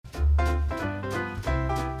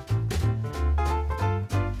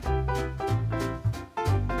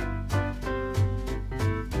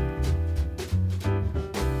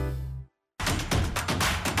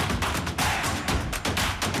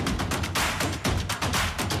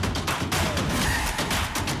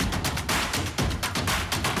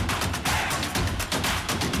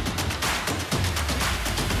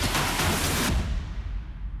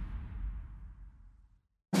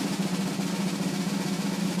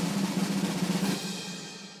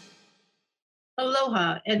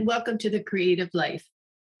Aloha and welcome to The Creative Life,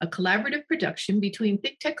 a collaborative production between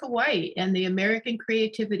Big Tech Hawaii and the American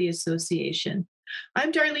Creativity Association.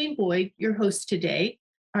 I'm Darlene Boyd, your host today.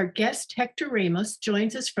 Our guest, Hector Ramos,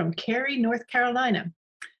 joins us from Cary, North Carolina.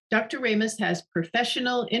 Dr. Ramos has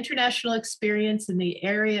professional international experience in the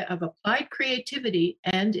area of applied creativity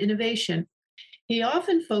and innovation. He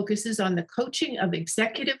often focuses on the coaching of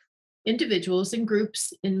executive individuals and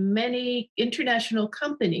groups in many international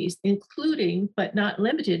companies, including but not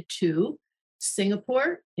limited to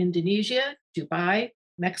Singapore, Indonesia, Dubai,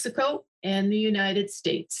 Mexico, and the United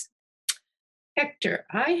States. Hector,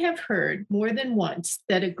 I have heard more than once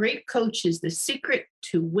that a great coach is the secret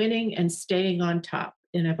to winning and staying on top.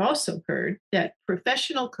 And I've also heard that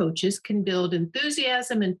professional coaches can build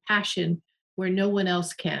enthusiasm and passion where no one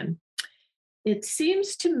else can. It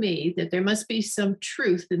seems to me that there must be some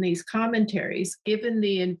truth in these commentaries, given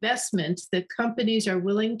the investments that companies are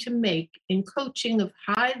willing to make in coaching of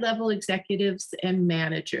high level executives and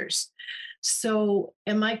managers. So,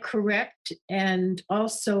 am I correct? And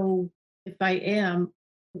also, if I am,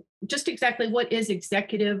 just exactly what is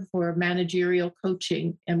executive or managerial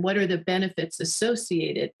coaching, and what are the benefits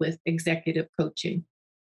associated with executive coaching?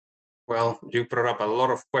 Well, you brought up a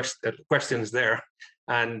lot of questions there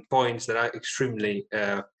and points that are extremely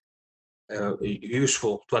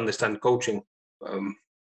useful to understand coaching. Um,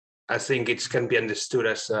 I think it can be understood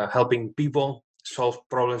as helping people solve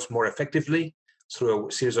problems more effectively through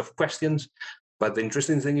a series of questions. But the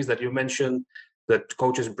interesting thing is that you mentioned that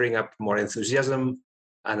coaches bring up more enthusiasm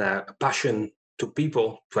and a passion to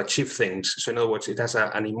people to achieve things. So in other words, it has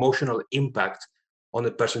an emotional impact on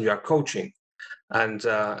the person you are coaching. And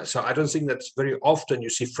so I don't think that very often you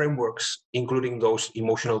see frameworks including those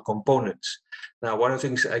emotional components. Now, one of the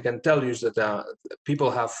things I can tell you is that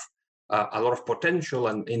people have a lot of potential,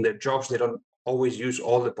 and in their jobs, they don't always use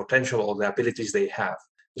all the potential or the abilities they have,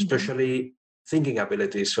 Mhm. especially thinking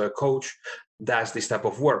abilities. So a coach does this type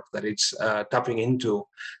of work, that it's tapping into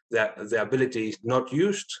the abilities not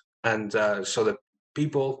used, and so that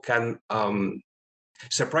people can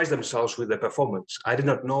surprise themselves with the performance. I did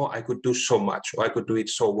not know I could do so much, or I could do it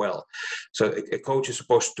so well. So a coach is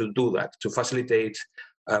supposed to do that, to facilitate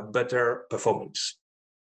better performance.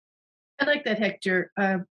 I like that, Hector.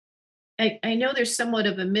 I know there's somewhat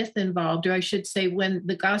of a myth involved, or I should say, when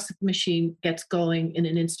the gossip machine gets going in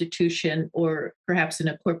an institution or perhaps in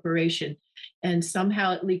a corporation, and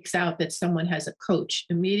somehow it leaks out that someone has a coach,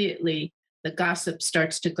 immediately the gossip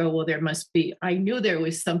starts to go, well, there must be, I knew there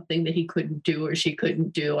was something that he couldn't do or she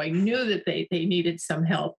couldn't do. I knew that they needed some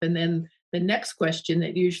help. And then the next question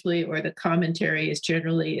that usually, or the commentary is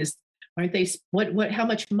generally is, aren't they, how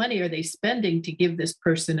much money are they spending to give this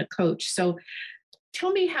person a coach? So tell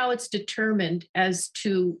me how it's determined as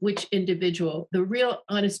to which individual, the real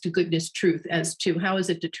honest to goodness truth as to how is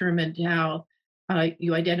it determined how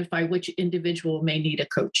you identify which individual may need a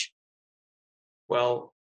coach.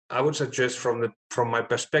 Well, I would suggest from my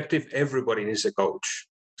perspective, everybody needs a coach.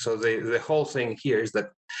 So the whole thing here is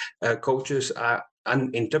that coaches are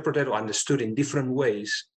interpreted or understood in different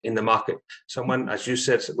ways in the market. Someone, as you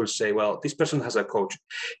said, will say, well, this person has a coach.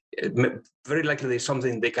 Very likely there's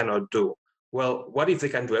something they cannot do. Well, what if they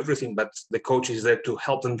can do everything, but the coach is there to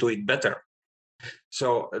help them do it better?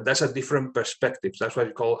 So that's a different perspective. That's what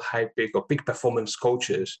you call high peak or peak performance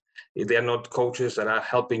coaches. They are not coaches that are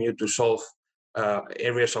helping you to solve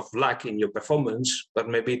areas of lack in your performance, but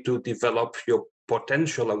maybe to develop your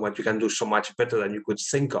potential and what you can do so much better than you could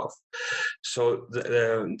think of. So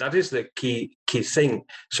that is the key thing.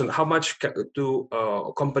 So how much do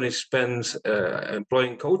companies spend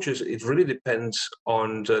employing coaches? It really depends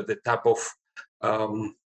on the type of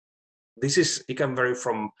it can vary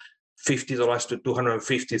from $50 to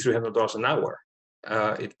 $250, $300 an hour.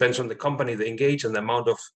 It depends on the company they engage and the amount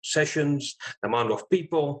of sessions, the amount of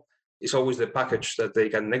people. It's always the package that they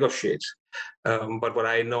can negotiate. But what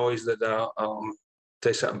I know is that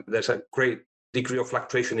there's a great degree of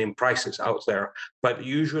fluctuation in prices out there. But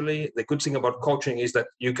usually, the good thing about coaching is that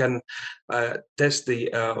you can test the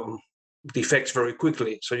effects very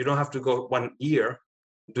quickly. So you don't have to go 1 year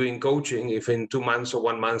doing coaching if in 2 months or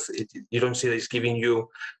 1 month you don't see that it's giving you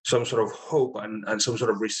some sort of hope and some sort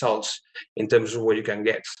of results in terms of what you can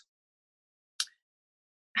get.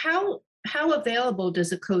 How available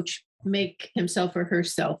does a coach make himself or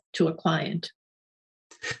herself to a client?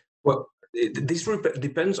 Well, this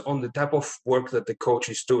depends on the type of work that the coach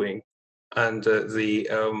is doing, and the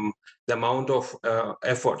amount of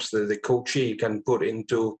efforts that the coachee can put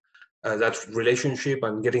into that relationship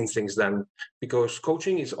and getting things done. Because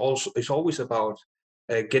coaching is always about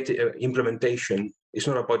getting implementation. It's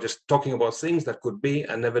not about just talking about things that could be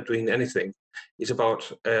and never doing anything. It's about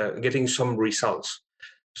getting some results.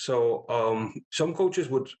 So some coaches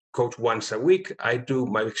would coach once a week.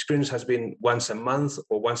 My experience has been once a month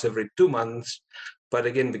or once every 2 months. But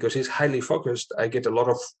again, because it's highly focused, I get a lot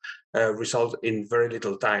of result in very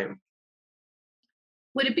little time.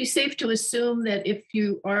 Would it be safe to assume that if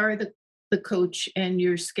you are the coach and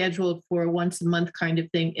you're scheduled for a once a month kind of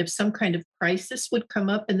thing, if some kind of crisis would come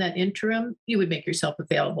up in that interim, you would make yourself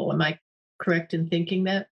available? Am I correct in thinking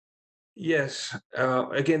that? Yes.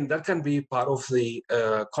 Again, that can be part of the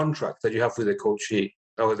contract that you have with the coachee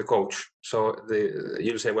or the coach. So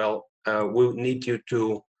you'll say, well, we'll need you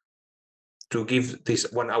to give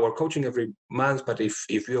this 1 hour coaching every month. But if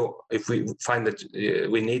we find that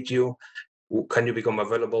we need you, can you become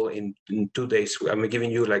available in 2 days? I'm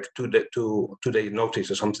giving you like 2 day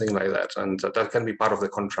notice or something like that, and that can be part of the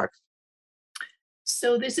contract.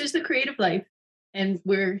 So this is the Creative Life, and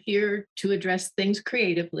we're here to address things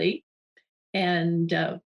creatively.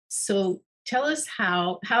 And so tell us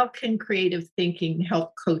how can creative thinking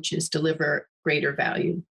help coaches deliver greater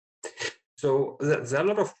value? So there are a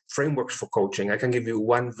lot of frameworks for coaching. I can give you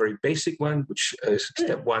one very basic one, which is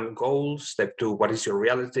step 1, goals. Step 2, what is your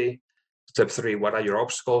reality? Step 3, what are your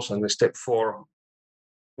obstacles? And step 4,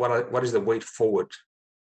 what is the way forward?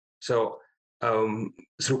 So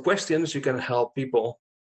through questions, you can help people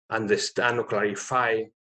understand or clarify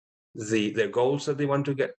the goals that they want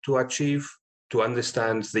to achieve, to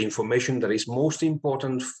understand the information that is most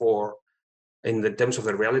important in the terms of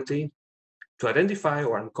the reality, to identify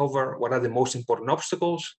or uncover what are the most important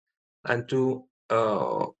obstacles, and to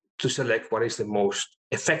select what is the most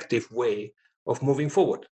effective way of moving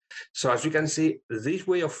forward. So as you can see, this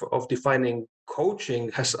way of defining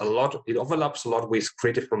coaching it overlaps a lot with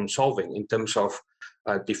creative problem solving in terms of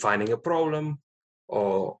defining a problem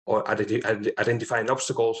or identifying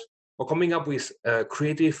obstacles or coming up with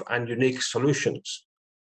creative and unique solutions.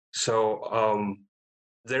 So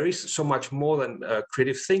there is so much more than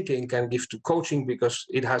creative thinking can give to coaching, because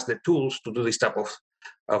it has the tools to do this type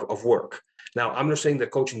of work. Now, I'm not saying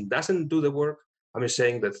that coaching doesn't do the work. I'm just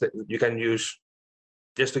saying that you can use,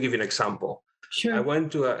 just to give you an example. Sure. I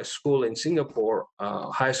went to a school in Singapore,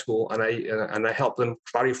 high school, and I helped them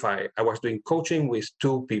clarify. I was doing coaching with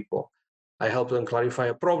 2 people. I helped them clarify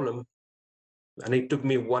a problem, and it took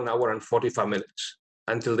me 1 hour and 45 minutes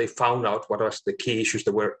until they found out what was the key issues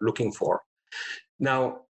they were looking for.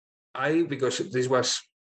 Now, because it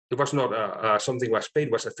was not something was paid,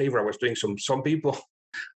 it was a favor I was doing some people.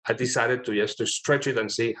 I decided to stretch it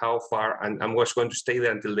and see how far, and I was going to stay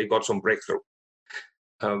there until they got some breakthrough.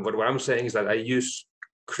 But what I'm saying is that I use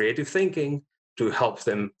creative thinking to help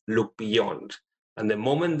them look beyond. And the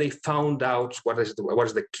moment they found out what is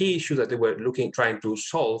the key issue that they were trying to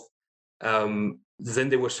solve, then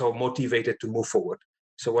they were so motivated to move forward.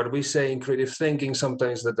 So what we say in creative thinking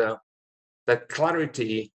sometimes that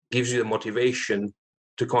clarity gives you the motivation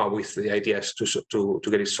to come up with the ideas to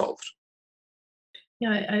get it solved.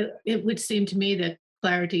 Yeah, it would seem to me that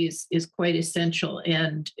clarity is quite essential.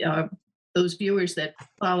 And those viewers that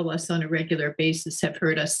follow us on a regular basis have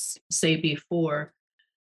heard us say before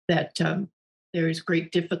that there is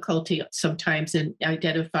great difficulty sometimes in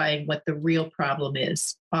identifying what the real problem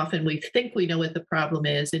is. Often we think we know what the problem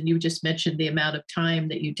is, and you just mentioned the amount of time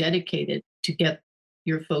that you dedicated to get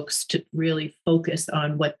your folks to really focus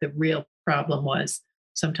on what the real problem was.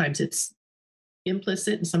 Sometimes it's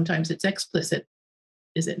implicit and sometimes it's explicit,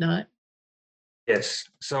 is it not? Yes.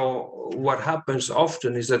 So what happens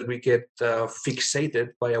often is that we get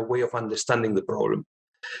fixated by a way of understanding the problem.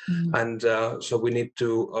 And so we need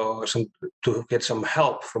to get some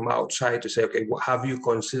help from outside to say, okay, have you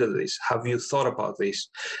considered this? Have you thought about this?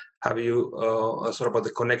 Have you thought about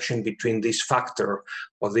the connection between this factor,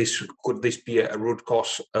 or could this be a root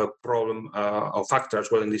cause problem or factor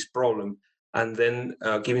as well in this problem? And then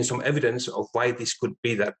giving some evidence of why this could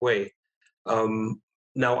be that way.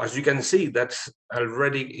 Now, as you can see, that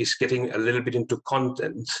already is getting a little bit into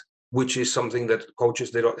content, which is something that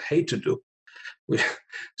coaches, they don't hate to do.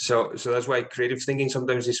 So that's why creative thinking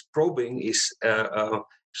sometimes is probing, is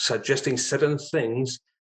suggesting certain things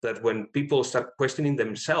that when people start questioning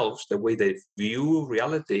themselves, the way they view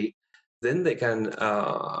reality, then they can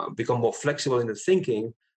become more flexible in the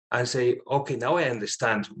thinking and say, okay, now I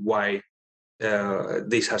understand why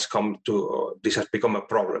this has become a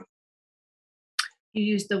problem. You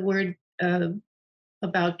use the word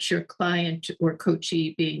about your client or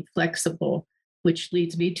coachee being flexible, which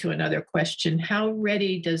leads me to another question. How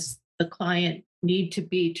ready does the client need to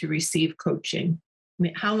be to receive coaching? I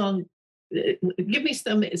mean, how long? Give me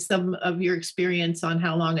some of your experience on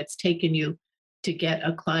how long it's taken you to get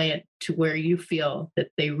a client to where you feel that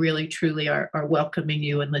they really truly are welcoming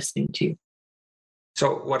you and listening to you?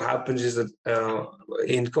 So what happens is that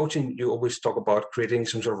in coaching, you always talk about creating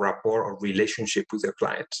some sort of rapport or relationship with your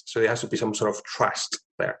clients. So there has to be some sort of trust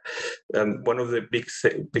there. One of the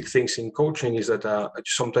big things in coaching is that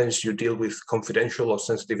sometimes you deal with confidential or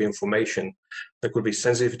sensitive information that could be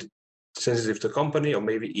sensitive to the company or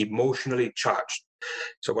maybe emotionally charged.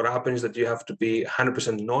 So what happens is that you have to be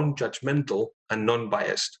 100% non-judgmental and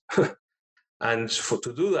non-biased. And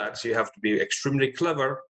to do that, you have to be extremely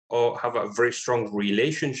clever or have a very strong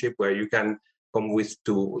relationship where you can come with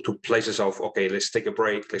to places of, okay, let's take a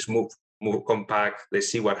break, let's come back, let's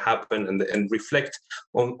see what happened, and reflect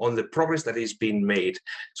on the progress that is being made.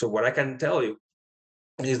 So what I can tell you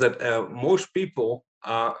is that most people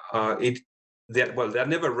they're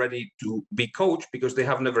never ready to be coached because they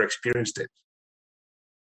have never experienced it.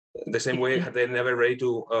 The same way they're never ready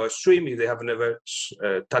to swim if they have never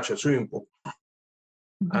touched a swimming pool.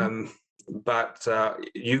 Mm-hmm. But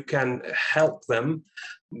you can help them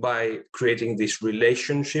by creating this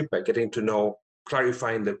relationship, by getting to know,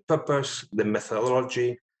 clarifying the purpose, the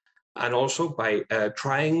methodology, and also by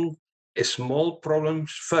trying small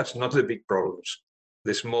problems first, not the big problems,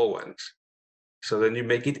 the small ones. So then you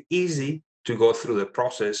make it easy to go through the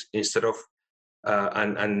process instead of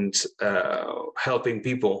helping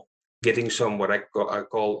people getting some what I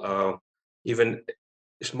call even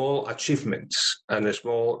small achievements and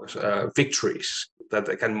small victories that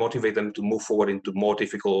can motivate them to move forward into more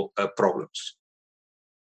difficult problems.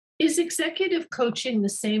 Is executive coaching the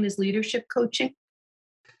same as leadership coaching?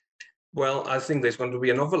 Well, I think there's going to be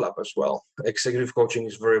an overlap as well. Executive coaching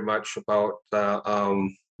is very much about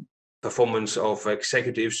performance of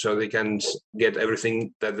executives so they can get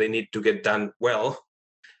everything that they need to get done well.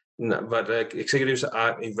 But executives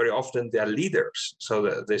are very often they are leaders.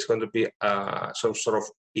 So there's going to be some sort of,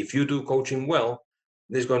 if you do coaching well,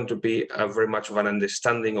 there's going to be very much of an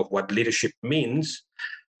understanding of what leadership means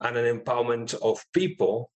and an empowerment of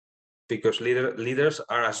people, because leaders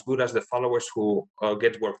are as good as the followers who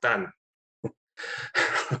get work done.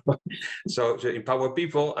 So to empower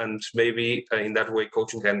people, and maybe in that way,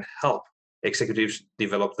 coaching can help executives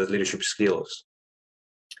develop the leadership skills.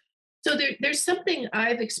 So there's something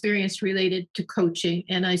I've experienced related to coaching,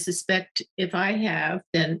 and I suspect if I have,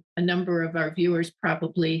 then a number of our viewers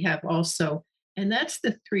probably have also, and that's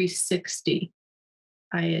the 360.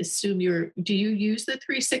 I assume do you use the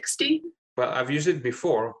 360? Well, I've used it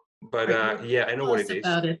before, but yeah, I know what it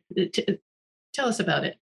is. Tell us about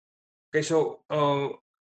it. Okay, so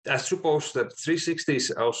I suppose that 360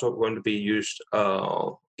 is also going to be used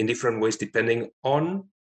in different ways depending on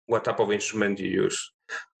what type of instrument you use.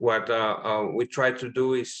 What we try to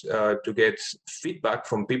do is to get feedback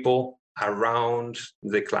from people around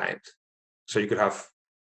the client. So you could have,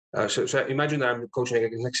 so imagine that I'm coaching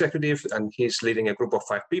an executive and he's leading a group of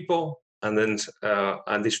 5 people, and then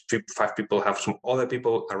and these 5 people have some other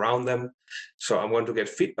people around them. So I want to get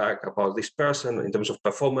feedback about this person in terms of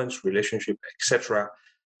performance, relationship, etc.,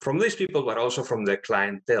 from these people, but also from the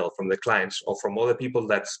clientele, from the clients, or from other people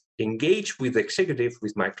that engage with the executive,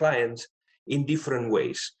 with my clients, in different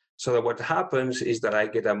ways. So that what happens is that I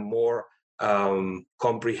get a more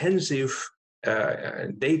comprehensive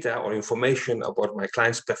data or information about my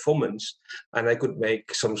client's performance, and I could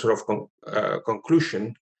make some sort of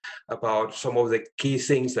conclusion about some of the key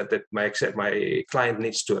things that my client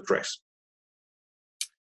needs to address.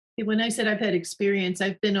 When I said I've had experience,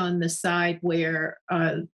 I've been on the side where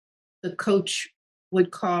the coach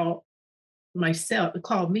would call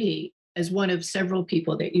me as one of several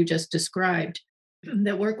people that you just described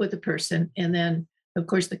that work with the person. And then, of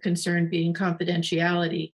course, the concern being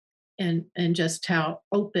confidentiality and just how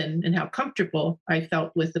open and how comfortable I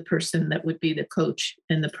felt with the person that would be the coach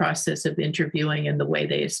in the process of interviewing and the way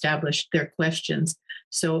they established their questions.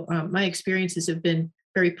 So my experiences have been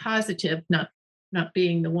very positive, not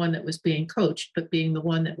being the one that was being coached, but being the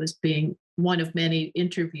one that was being one of many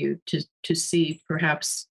interviewed to see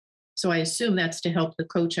perhaps. So I assume that's to help the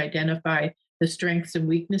coach identify the strengths and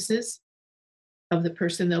weaknesses of the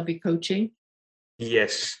person they'll be coaching.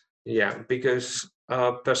 Yes, yeah, because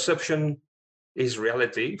perception is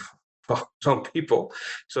reality for some people.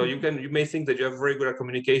 So you may think that you have very good at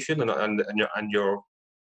communication, and your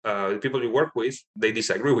the people you work with, they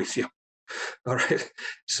disagree with you. All right.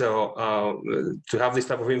 So to have this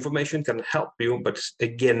type of information can help you, but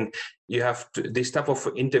again, you have to, this type of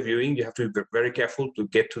interviewing, you have to be very careful to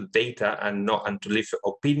get to data and to leave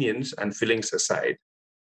opinions and feelings aside.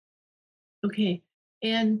 Okay.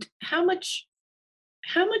 And how much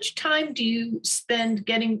time do you spend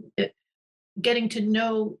getting to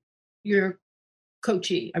know your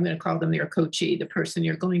coachee, I'm going to call them your coachee, the person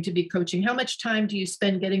you're going to be coaching, how much time do you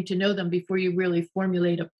spend getting to know them before you really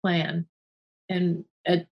formulate a plan? And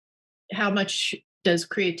how much does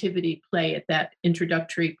creativity play at that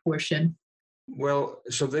introductory portion? Well,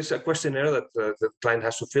 so there's a questionnaire that the client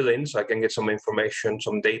has to fill in, so I can get some information,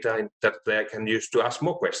 some data that they can use to ask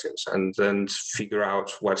more questions and then figure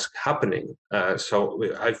out what's happening. So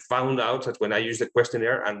I found out that when I use the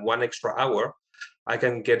questionnaire and 1 extra hour, I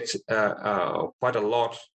can get quite a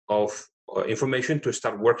lot of information to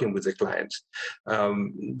start working with the clients.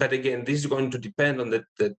 But again, this is going to depend on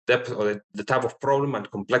the depth or the type of problem and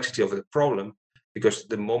complexity of the problem, because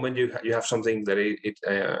the moment you have something that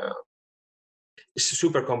it's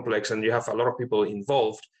super complex and you have a lot of people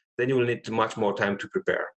involved, then you will need much more time to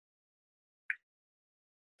prepare.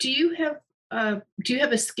 Do you have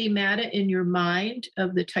a schemata in your mind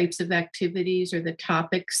of the types of activities or the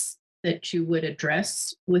topics that you would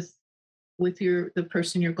address with the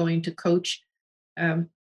person you're going to coach? I'm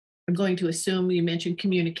going to assume you mentioned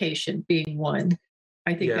communication being one.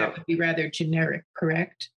 I think that would be rather generic,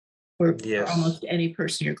 correct? Or Yes. for almost any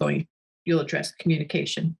person you'll address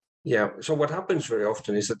communication. Yeah. So what happens very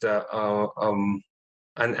often is that,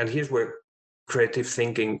 and here's where creative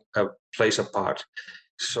thinking plays a part.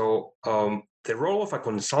 So the role of a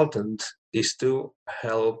consultant is to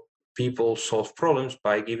help people solve problems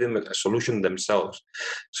by giving them a solution themselves.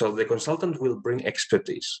 So the consultant will bring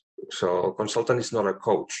expertise. So consultant is not a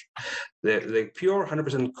coach. The pure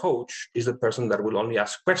 100% coach is the person that will only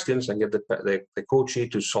ask questions and get the coachee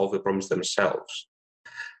to solve the problems themselves.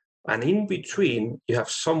 And in between, you have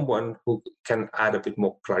someone who can add a bit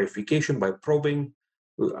more clarification by probing,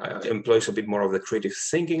 who employs a bit more of the creative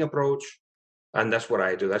thinking approach. And that's what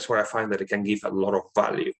I do. That's where I find that it can give a lot of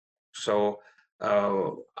value. So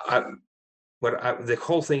the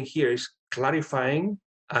whole thing here is clarifying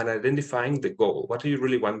and identifying the goal. What do you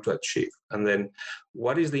really want to achieve? And then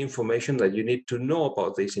what is the information that you need to know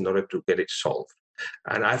about this in order to get it solved?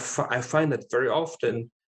 And I find that very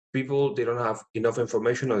often people, they don't have enough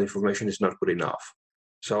information, or the information is not good enough.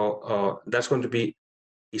 So that's going to be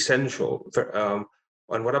essential.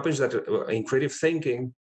 And what happens is that in creative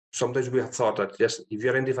thinking, sometimes we have thought that just if you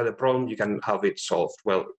identify the problem, you can have it solved.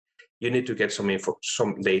 Well, you need to get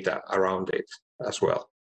some data around it as well.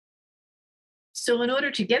 So in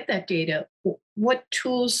order to get that data, what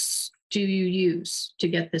tools do you use to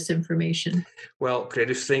get this information? Well,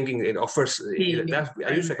 creative thinking, it offers,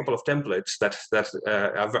 I use a couple of templates that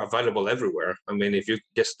are available everywhere. I mean, if you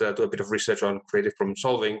just do a bit of research on creative problem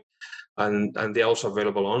solving, and they're also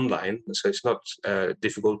available online. So it's not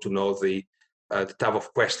difficult to know the type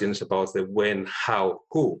of questions about the when, how,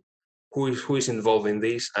 who is involved in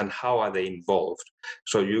this, and how are they involved.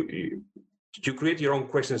 So you create your own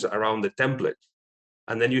questions around the template.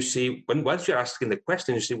 And then you see, once you're asking the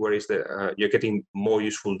question, you see where is you're getting more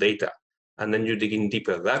useful data, and then you dig in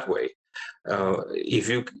deeper that way. If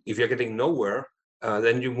you're getting nowhere,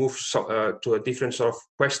 then you move to a different sort of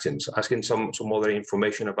questions, asking some other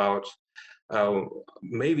information about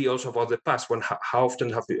maybe also about the past. How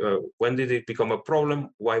often when did it become a problem?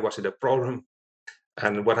 Why was it a problem?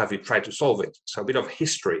 And what have you tried to solve it? So a bit of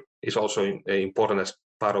history is also important as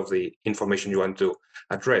part of the information you want to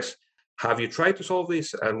address. Have you tried to solve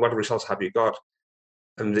this, and what results have you got?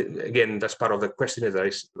 And again, that's part of the questionnaire that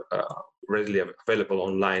is readily available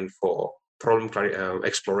online for problem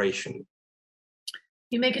exploration.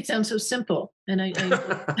 You make it sound so simple, and I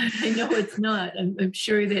know it's not. I'm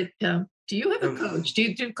sure that. Do you have a coach?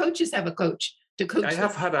 Do coaches have a coach to coach? I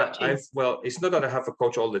have had well, it's not that I have a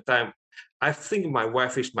coach all the time. I think my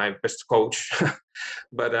wife is my best coach,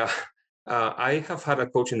 but. I have had a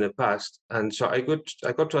coach in the past, and so I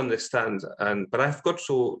got to understand, but I've got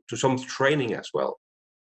to some training as well.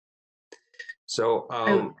 So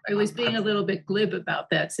I was being a little bit glib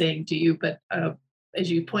about that, saying to you, but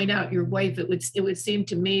as you point out, your wife, it would seem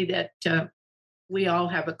to me that we all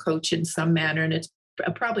have a coach in some manner, and it's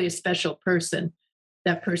probably a special person,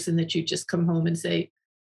 that person that you just come home and say,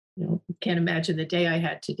 can't imagine the day I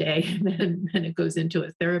had today, and then it goes into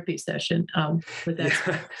a therapy session with that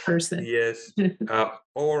person. Yes,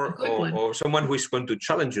 or someone who is going to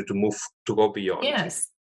challenge you to go beyond.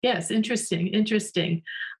 Yes, interesting.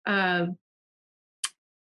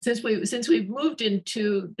 Since we've moved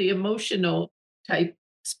into the emotional type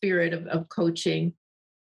spirit of coaching,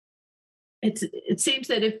 it seems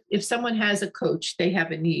that if someone has a coach, they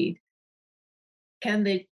have a need. Can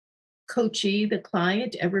the coachee, the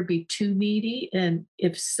client, ever be too needy? And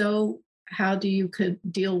if so, how do you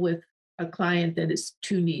deal with a client that is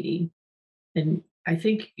too needy? And I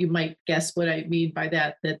think you might guess what I mean by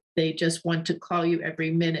that they just want to call you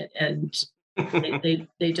every minute and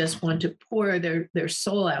They just want to pour their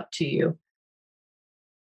soul out to you.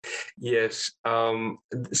 Yes,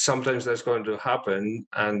 sometimes that's going to happen,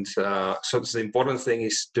 and so the important thing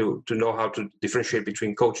is to know how to differentiate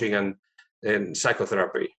between coaching and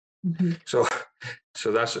psychotherapy. Mhm.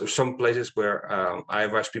 So that's some places where I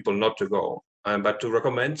advise people not to go, but to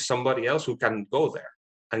recommend somebody else who can go there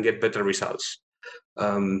and get better results.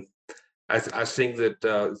 Um, I think that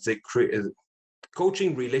the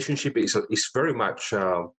coaching relationship is very much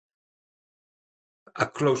a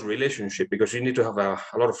close relationship, because you need to have a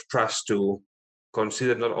lot of trust to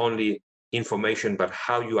consider not only information but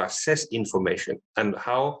how you assess information, and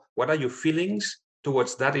what are your feelings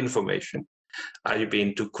towards that information. Are you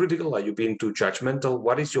being too critical? Are you being too judgmental?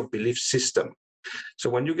 What is your belief system? So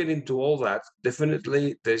when you get into all that,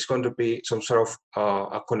 definitely there's going to be some sort of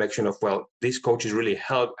a connection of, well, this coach is really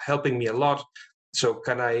helping me a lot. So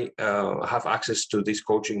can I have access to this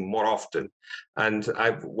coaching more often? And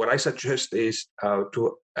what I suggest is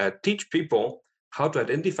to teach people how to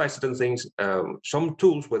identify certain things, some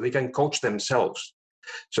tools where they can coach themselves.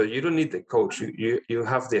 So you don't need the coach. You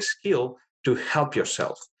have the skill to help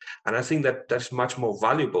yourself. And I think that that's much more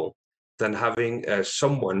valuable than having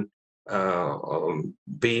someone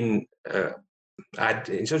being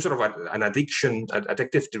in some sort of an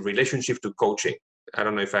addictive relationship to coaching. I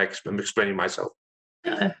don't know if I'm explaining myself.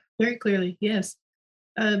 Yeah, very clearly, yes.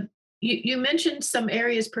 Um, you mentioned some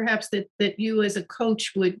areas perhaps that you as a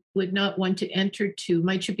coach would not want to enter to.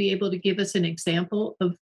 Might you be able to give us an example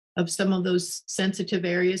of some of those sensitive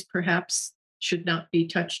areas perhaps should not be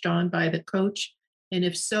touched on by the coach? And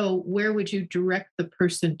if so, where would you direct the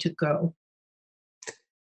person to go?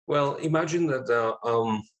 Well, imagine that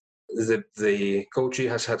the coachee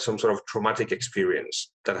has had some sort of traumatic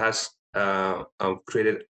experience that has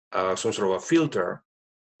created some sort of a filter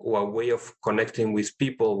or a way of connecting with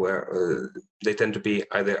people where they tend to be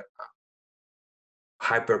either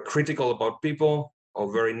hypercritical about people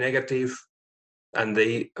or very negative, and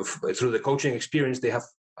they, through the coaching experience, they have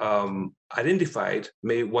identified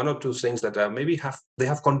maybe one or two things that they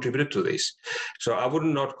have contributed to this. So I would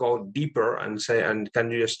not go deeper and say, and can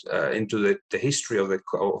you just into the history of the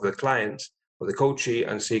client or the coachee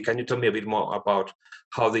and see, can you tell me a bit more about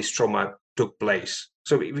how this trauma took place?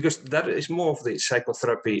 So because that is more of the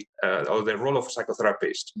psychotherapy or the role of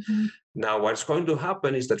psychotherapist. Mhm. Now, what's going to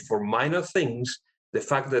happen is that for minor things, the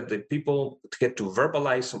fact that the people get to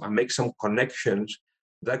verbalize and make some connections,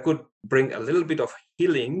 that could bring a little bit of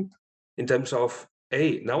healing in terms of,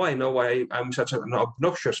 hey, now I know why I'm such an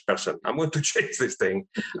obnoxious person. I'm going to change this thing.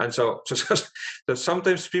 And so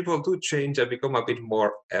sometimes people do change and become a bit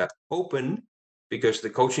more open, because the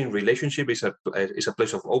coaching relationship is a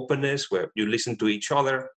place of openness where you listen to each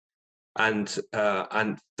other, and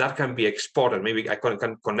that can be exported. Maybe I can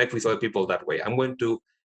connect with other people that way. I'm going to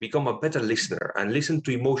become a better listener and listen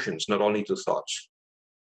to emotions, not only to thoughts.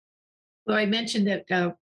 Well, I mentioned that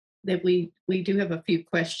we do have a few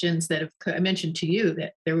questions that have. I mentioned to you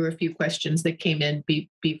that there were a few questions that came in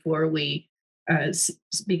before we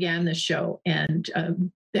began the show, and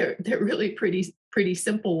they're really pretty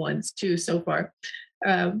simple ones too so far.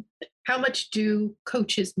 How much do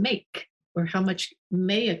coaches make, or how much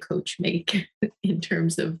may a coach make in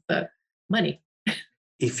terms of money?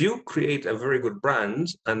 If you create a very good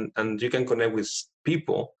brand and you can connect with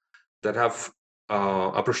people that have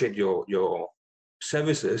appreciate your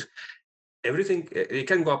services, everything, it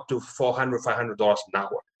can go up to $400-$500 an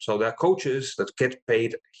hour. So there are coaches that get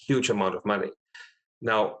paid a huge amount of money.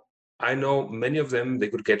 Now, I know many of them, they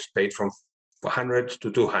could get paid from 100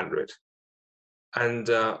 to 200.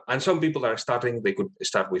 And some people are starting, they could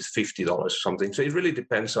start with $50 or something. So it really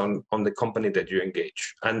depends on the company that you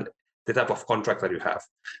engage and the type of contract that you have.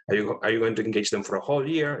 Are you going to engage them for a whole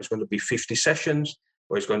year? It's going to be 50 sessions,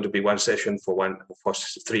 or it's going to be one session for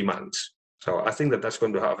 3 months. So I think that that's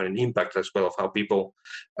going to have an impact as well of how people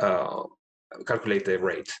calculate their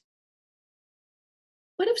rate.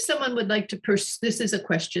 What if someone would like to pursue? This is a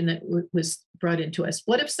question that was brought into us.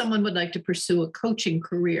 What if someone would like to pursue a coaching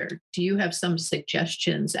career? Do you have some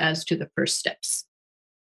suggestions as to the first steps?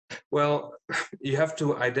 Well, you have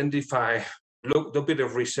to identify, do a bit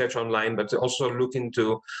of research online, but also look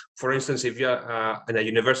into, for instance, if you're in a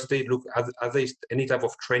university, look, are there any type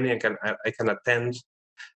of training I can attend?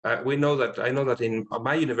 I know that in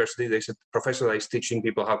my university, there's a professor that is teaching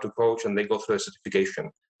people how to coach, and they go through a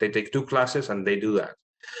certification. They take 2 classes and they do that.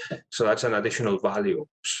 So that's an additional value.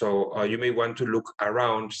 So you may want to look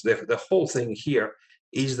around. The whole thing here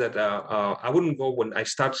is that I wouldn't go when you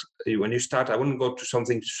start, I wouldn't go to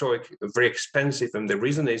something so very expensive. And the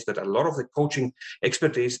reason is that a lot of the coaching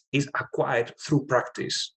expertise is acquired through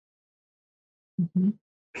practice. Mhm.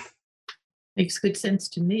 Makes good sense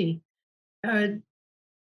to me. Uh,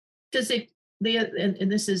 does it,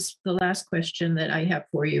 and this is the last question that I have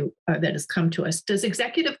for you that has come to us. Does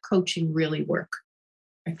executive coaching really work?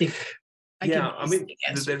 I think I Yeah, can I mean,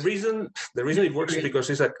 the reason it works is because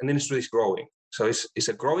it's an industry is growing. So it's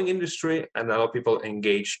a growing industry, and a lot of people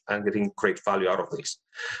engage and getting great value out of this.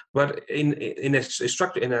 But in a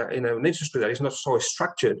structure in an industry that is not so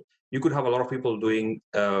structured, you could have a lot of people doing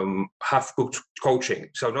half-cooked coaching,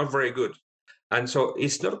 so not very good, and so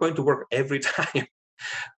it's not going to work every time.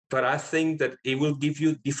 But I think that it will give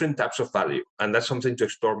you different types of value, and that's something to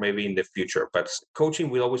explore maybe in the future. But coaching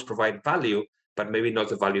will always provide value, but maybe not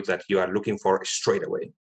the value that you are looking for straight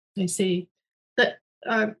away. I see. But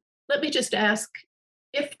let me just ask,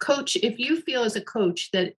 if you feel as a coach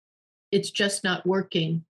that it's just not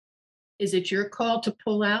working, is it your call to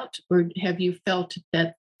pull out, or have you felt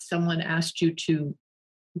that someone asked you to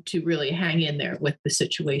really hang in there with the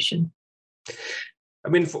situation? I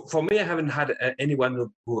mean, for me, I haven't had anyone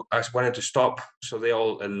who has wanted to stop, so they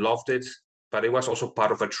all loved it. But it was also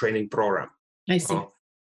part of a training program. I see.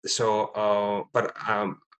 But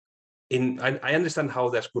I understand how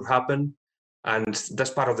this could happen, and that's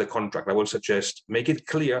part of the contract. I will suggest make it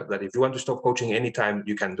clear that if you want to stop coaching anytime,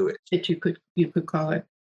 you can do it. That you could call it.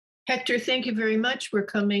 Hector, thank you very much. We're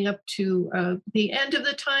coming up to the end of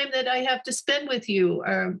the time that I have to spend with you.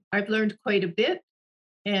 I've learned quite a bit.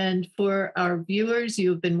 And for our viewers,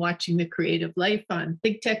 you have been watching The Creative Life on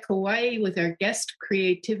Think Tech Hawaii with our guest,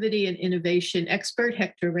 creativity and innovation expert,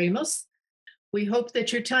 Hector Ramos. We hope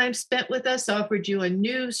that your time spent with us offered you a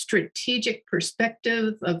new strategic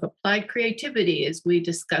perspective of applied creativity as we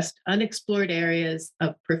discussed unexplored areas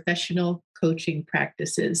of professional coaching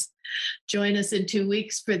practices. Join us in 2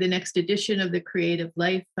 weeks for the next edition of The Creative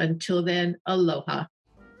Life. Until then, aloha.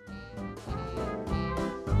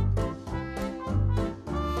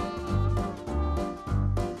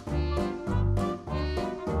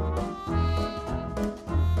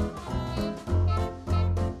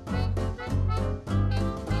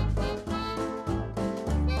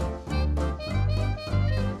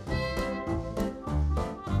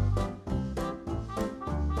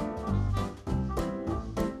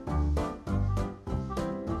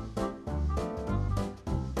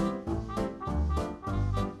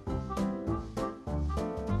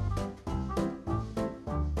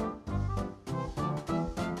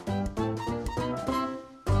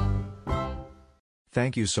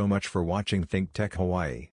 Thank you so much for watching Think Tech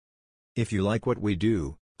Hawaii. If you like what we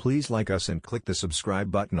do, please like us and click the subscribe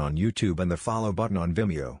button on YouTube and the follow button on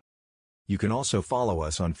Vimeo. You can also follow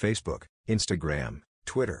us on Facebook, Instagram,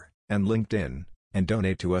 Twitter, and LinkedIn, and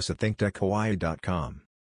donate to us at thinktechhawaii.com.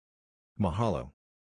 Mahalo.